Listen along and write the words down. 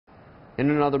In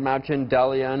another match in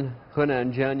Dalian,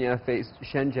 Henan Jianye faced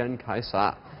Shenzhen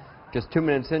Kaisa. Just 2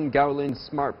 minutes in, Gaolin's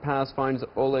smart pass finds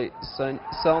Ole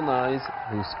Selnaes,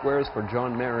 who squares for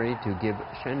John Mary to give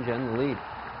Shenzhen the lead.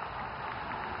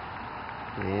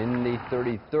 In the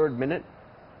 33rd minute,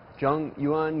 Jiang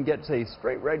Yuan gets a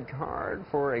straight red card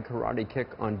for a karate kick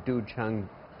on Du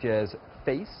Chang's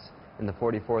face. In the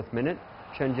 44th minute,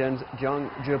 Shenzhen's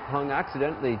Zhipeng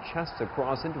accidentally chests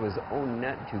across into his own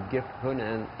net to gift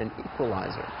Henan an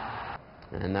equalizer.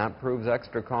 And that proves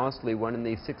extra costly when in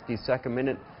the 62nd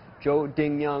minute, Zhou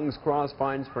Dingyang's cross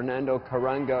finds Fernando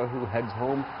Karanga, who heads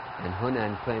home, and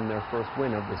Henan claim their first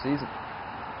win of the season.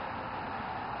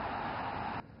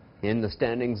 In the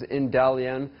standings in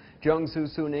Dalian,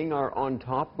 Jiangsu Suning are on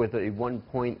top with a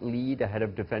 1-point lead ahead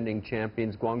of defending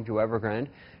champions Guangzhou Evergrande.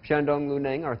 Shandong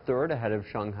Luneng are third ahead of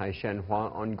Shanghai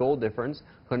Shenhua on goal difference.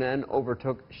 Henan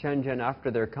overtook Shenzhen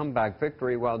after their comeback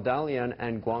victory, while Dalian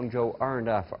and Guangzhou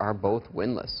R&F are both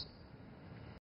winless.